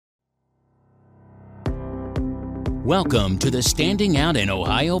Welcome to the Standing Out in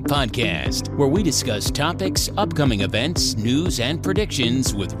Ohio podcast, where we discuss topics, upcoming events, news, and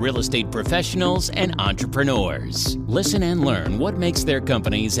predictions with real estate professionals and entrepreneurs. Listen and learn what makes their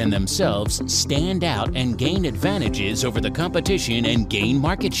companies and themselves stand out and gain advantages over the competition and gain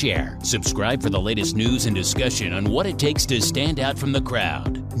market share. Subscribe for the latest news and discussion on what it takes to stand out from the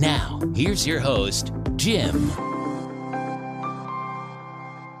crowd. Now, here's your host, Jim.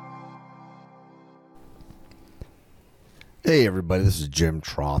 Hey everybody, this is Jim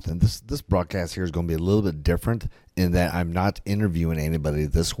Troth, and this broadcast here is going to be a little bit different in that I'm not interviewing anybody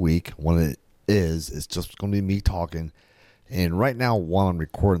this week. What it is, it's just going to be me talking. And right now, while I'm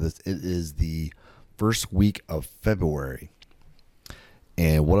recording this, it is the first week of February.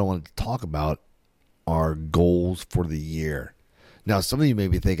 And what I wanted to talk about are goals for the year. Now, some of you may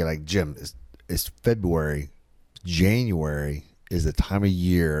be thinking, like, Jim, it's February. January is the time of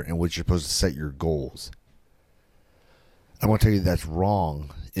year in which you're supposed to set your goals. I want to tell you that's wrong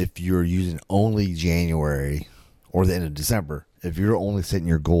if you're using only January or the end of December. If you're only setting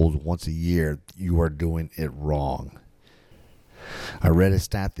your goals once a year, you are doing it wrong. I read a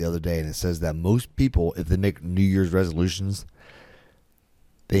stat the other day, and it says that most people, if they make New Year's resolutions,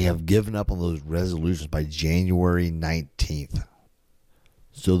 they have given up on those resolutions by January 19th.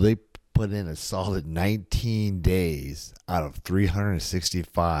 So they put in a solid 19 days out of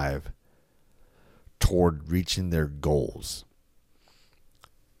 365 toward reaching their goals.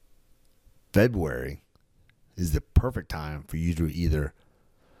 February is the perfect time for you to either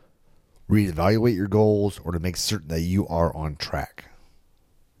reevaluate your goals or to make certain that you are on track.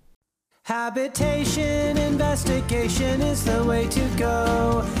 Habitation investigation is the way to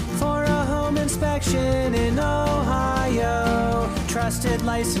go for a home inspection in Ohio. Trusted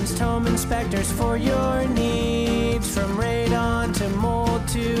licensed home inspectors for your needs, from radon to mold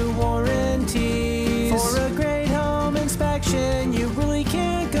to warranties. For a great home inspection, you really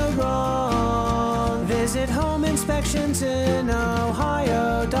can't go wrong. Visit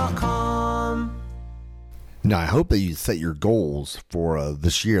homeinspectionsinohio.com. Now, I hope that you set your goals for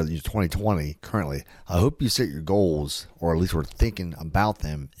this year, 2020, currently. I hope you set your goals, or at least we're thinking about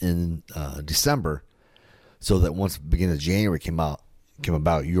them in December, so that once the beginning of January came about,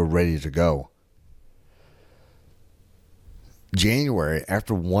 you're ready to go. January,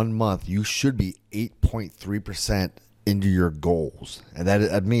 after 1 month, you should be 8.3% into your goals. And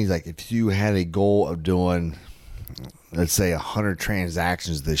that means, like, if you had a goal of doing, let's say, 100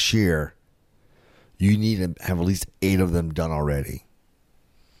 transactions this year, you need to have at least 8 of them done already.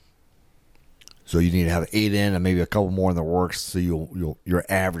 So you need to have 8 in and maybe a couple more in the works, so your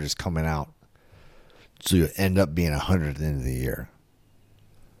average is coming out. So you end up being 100 at the end of the year.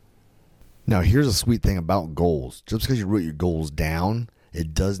 Now, here's a sweet thing about goals. Just because you wrote your goals down,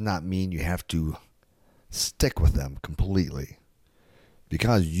 it does not mean you have to stick with them completely.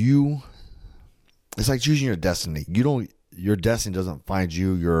 Because it's like choosing your destiny. Your destiny doesn't find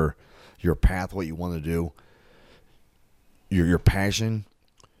you, your path, what you want to do, your passion.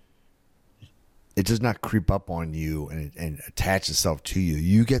 It does not creep up on you and attach itself to you.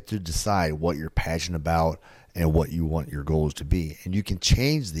 You get to decide what you're passionate about and what you want your goals to be. And you can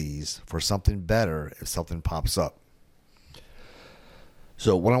change these for something better if something pops up.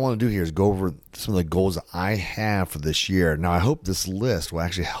 So what I want to do here is go over some of the goals that I have for this year. Now, I hope this list will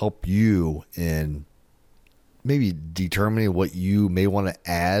actually help you in maybe determining what you may want to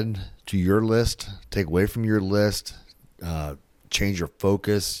add to your list, take away from your list, change your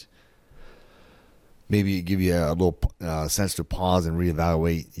focus, maybe give you a little sense to pause and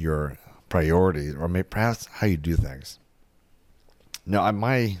reevaluate your priorities, or maybe perhaps how you do things. Now,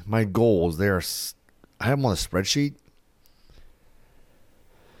 my goals, I have them on a spreadsheet,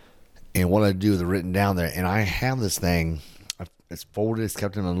 and what I do is written down there, and I have this thing, it's folded, it's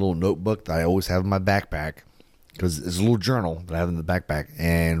kept in a little notebook that I always have in my backpack, because it's a little journal that I have in the backpack.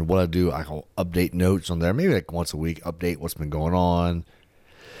 And what I do, I'll update notes on there, maybe like once a week, update what's been going on,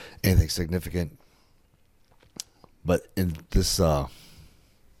 anything significant. But in this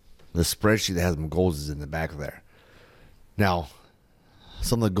the spreadsheet that has my goals is in the back of there. Now,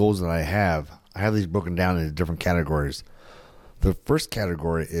 some of the goals that I have these broken down into different categories. The first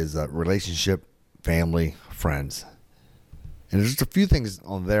category is relationship, family, friends. And there's just a few things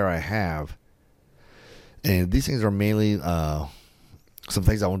on there I have. And these things are mainly some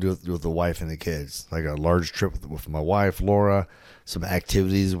things I want to do with the wife and the kids, like a large trip with my wife, Laura, some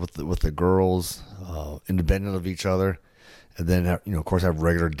activities with the girls, independent of each other, and then of course, have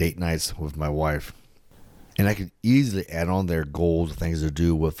regular date nights with my wife. And I could easily add on their goals, things to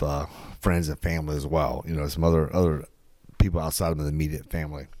do with friends and family as well. Some other people outside of the immediate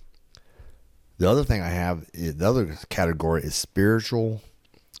family. The other thing I have, the other category is spiritual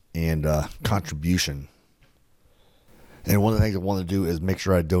and contribution. And one of the things I want to do is make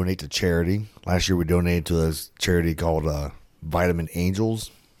sure I donate to charity. Last year we donated to this charity called Vitamin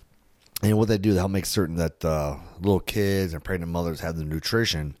Angels. And what they do, they help make certain that little kids and pregnant mothers have the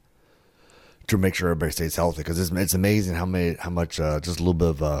nutrition to make sure everybody stays healthy. Because it's amazing how much just a little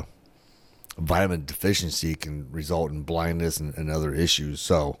bit of vitamin deficiency can result in blindness and other issues.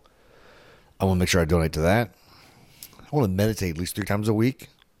 So I want to make sure I donate to that. I want to meditate at least 3 times a week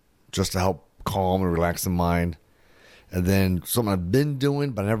just to help calm and relax the mind. And then something I've been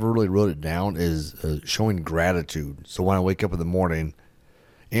doing, but I never really wrote it down, is showing gratitude. So when I wake up in the morning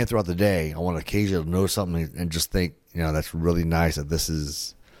and throughout the day, I want to occasionally know something and just think, that's really nice that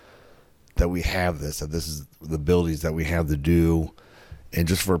that we have this, that this is the abilities that we have to do, and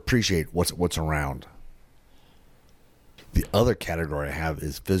just for appreciate what's around. The other category I have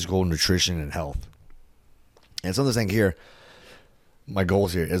is physical nutrition and health. And some of the thing here, my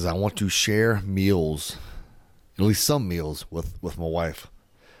goals here is I want to share meals, at least some meals with my wife.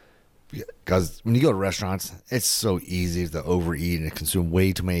 Because when you go to restaurants, it's so easy to overeat and consume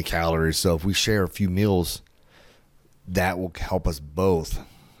way too many calories. So if we share a few meals, that will help us both.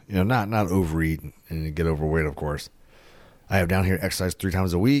 Not overeat and get overweight, of course. I have down here exercise 3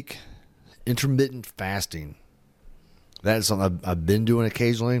 times a week. Intermittent fasting. That is something I've been doing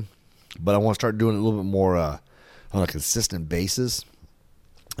occasionally, but I want to start doing it a little bit more on a consistent basis.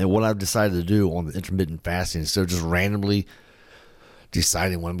 And what I've decided to do on the intermittent fasting, instead of just randomly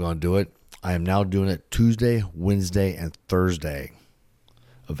deciding when I'm going to do it, I am now doing it Tuesday, Wednesday, and Thursday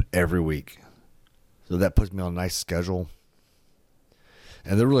of every week. So that puts me on a nice schedule.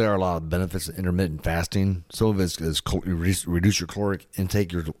 And there really are a lot of benefits to intermittent fasting. Some of it is reduce your caloric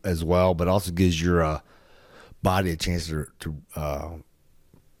intake as well, but also gives your body a chance to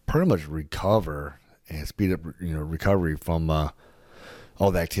pretty much recover and speed up recovery from all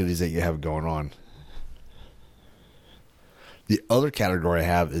the activities that you have going on. The other category I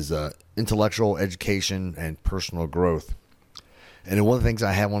have is intellectual education and personal growth. And one of the things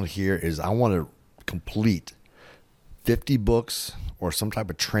I have on here is I want to complete 50 books or some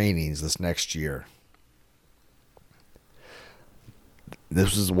type of trainings this next year.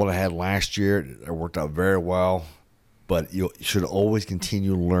 This is what I had last year. It worked out very well, but you should always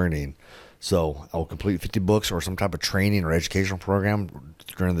continue learning. So I will complete 50 books or some type of training or educational program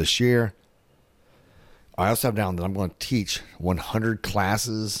during this year. I also have down that I'm going to teach 100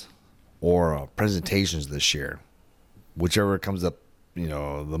 classes or presentations this year, whichever comes up,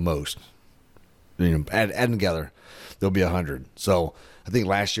 the most. Add together, there'll be 100. So I think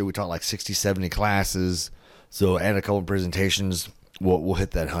last year we taught like 60, 70 classes. So add a couple of presentations, we'll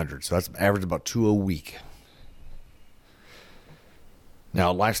hit that 100. So that's average about 2 a week.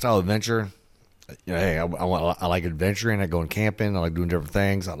 Now, lifestyle adventure, hey, I like adventuring. I go camping. I like doing different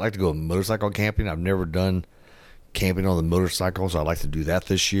things. I like to go motorcycle camping. I've never done camping on the motorcycle, so I'd like to do that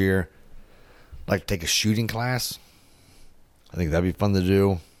this year. I'd like to take a shooting class. I think that'd be fun to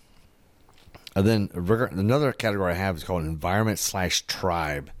do. And then another category I have is called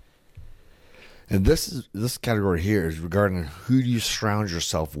environment/tribe. And this category here is regarding who do you surround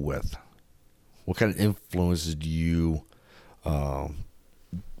yourself with? What kind of influences do you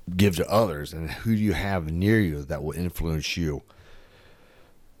give to others, and who do you have near you that will influence you?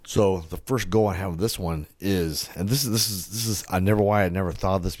 So the first goal I have with this one is, and this is I never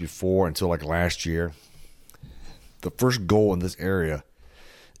thought of this before until like last year. The first goal in this area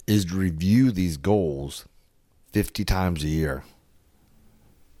is to review these goals 50 times a year.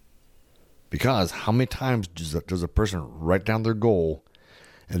 Because how many times does a person write down their goal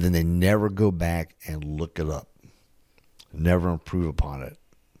and then they never go back and look it up, never improve upon it?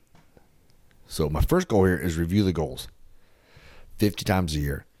 So my first goal here is review the goals 50 times a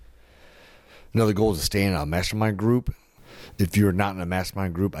year. Another goal is to stay in a mastermind group. If you're not in a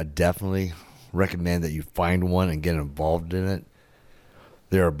mastermind group, I definitely recommend that you find one and get involved in it.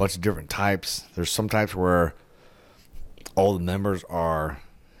 There are a bunch of different types. There's some types where all the members are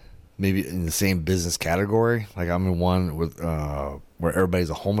maybe in the same business category. Like I'm in one with where everybody's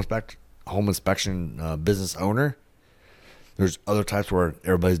a home inspection business owner. There's other types where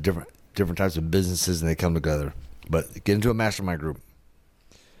everybody's different types of businesses and they come together. But get into a mastermind group.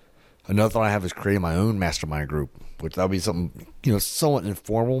 Another thought I have is creating my own mastermind group, which that'll be something, somewhat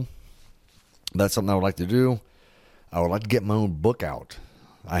informal. That's something I would like to do. I would like to get my own book out.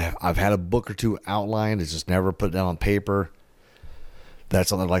 I've had a book or two outlined. It's just never put it down on paper. That's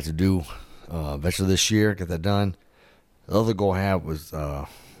something I'd like to do eventually this year, get that done. The other goal I have was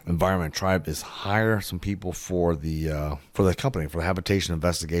Environment Tribe is hire some people for the company, for the habitation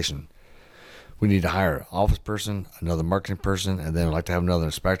investigation. we need to hire an office person, another marketing person, and then I'd like to have another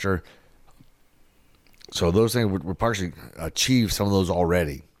inspector. So those things, we're partially achieved some of those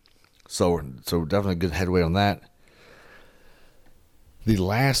already. So definitely good headway on that. The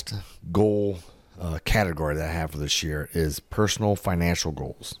last goal category that I have for this year is personal financial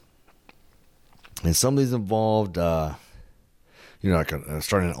goals. And some of these involved, like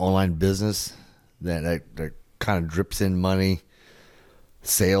starting an online business that kind of drips in money,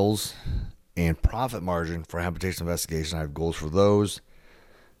 sales, and profit margin for habitation investigation. I have goals for those.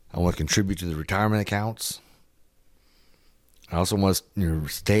 I want to contribute to the retirement accounts. I also want to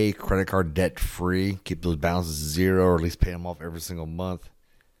stay credit card debt free, keep those balances zero, or at least pay them off every single month.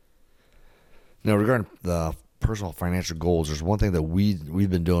 Now, regarding the personal financial goals, there's one thing that we've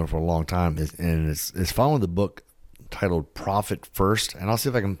been doing for a long time, is following the book titled Profit First. And I'll see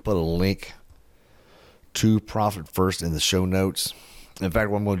if I can put a link to Profit First in the show notes. In fact,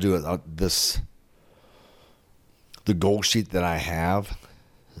 what I'm going to do is the goal sheet that I have,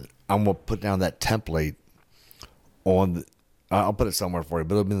 I'm going to put down that template on I'll put it somewhere for you,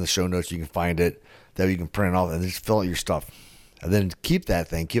 but it'll be in the show notes. You can find it, that you can print it off and just fill out your stuff. And then keep that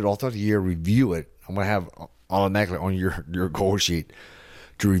thing, keep it all throughout the year, review it. I'm going to have automatically on your goal sheet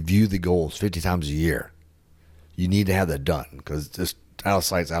to review the goals 50 times a year. You need to have that done because it's just out of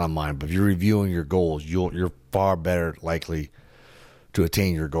sight, out of mind. But if you're reviewing your goals, you're far better likely to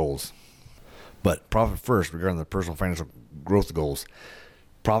attain your goals. But Profit First, regarding the personal financial growth goals,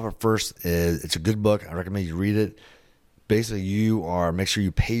 Profit First it's a good book. I recommend you read it. Basically, make sure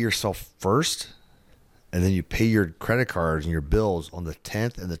you pay yourself first, and then you pay your credit cards and your bills on the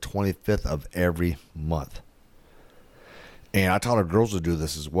 10th and the 25th of every month. And I taught our girls to do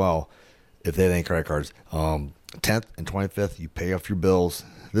this as well if they have any credit cards. 10th and 25th, you pay off your bills.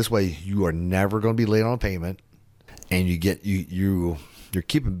 This way, you are never going to be late on a payment, and you're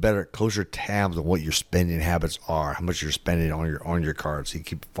keeping closer tabs on what your spending habits are, how much you're spending on your cards. So you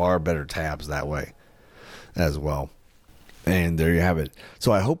keep far better tabs that way as well. And there you have it.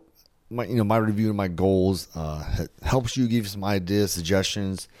 So I hope my review of my goals helps you, give you some ideas,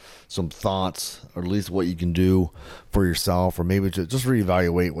 suggestions, some thoughts, or at least what you can do for yourself, or maybe to just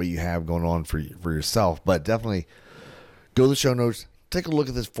reevaluate what you have going on for yourself. But definitely go to the show notes. Take a look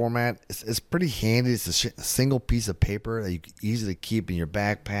at this format. It's pretty handy. It's a single piece of paper that you can easily keep in your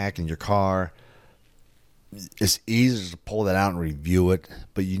backpack, in your car. It's easy to pull that out and review it,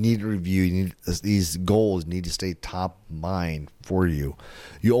 but you need to review. These goals need to stay top of mind for you.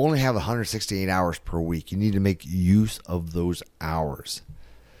 You only have 168 hours per week. You need to make use of those hours.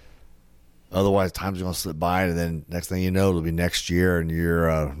 Otherwise, time's going to slip by, and then next thing you know, it'll be next year, and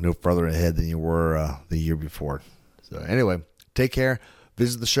you're no further ahead than you were the year before. So anyway, take care.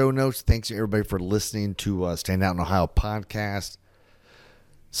 Visit the show notes. Thanks to everybody for listening to Stand Out in Ohio podcast.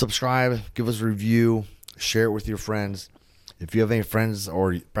 Subscribe. Give us a review. Share it with your friends. If you have any friends,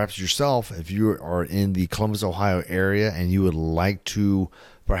 or perhaps yourself, if you are in the Columbus, Ohio area and you would like to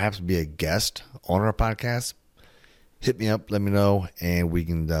perhaps be a guest on our podcast, hit me up, let me know, and we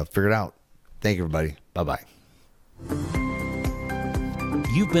can figure it out. Thank you, everybody. Bye-bye.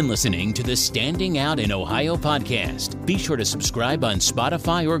 You've been listening to the Standing Out in Ohio podcast. Be sure to subscribe on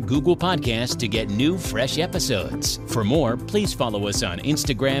Spotify or Google Podcasts to get new, fresh episodes. For more, please follow us on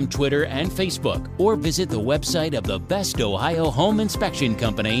Instagram, Twitter, and Facebook, or visit the website of the Best Ohio Home Inspection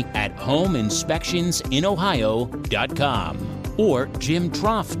Company at homeinspectionsinohio.com or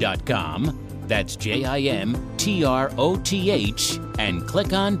jimtroth.com. That's JIMTROTH, and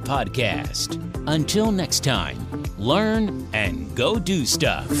click on podcast. Until next time, learn and go do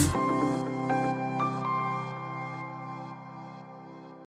stuff.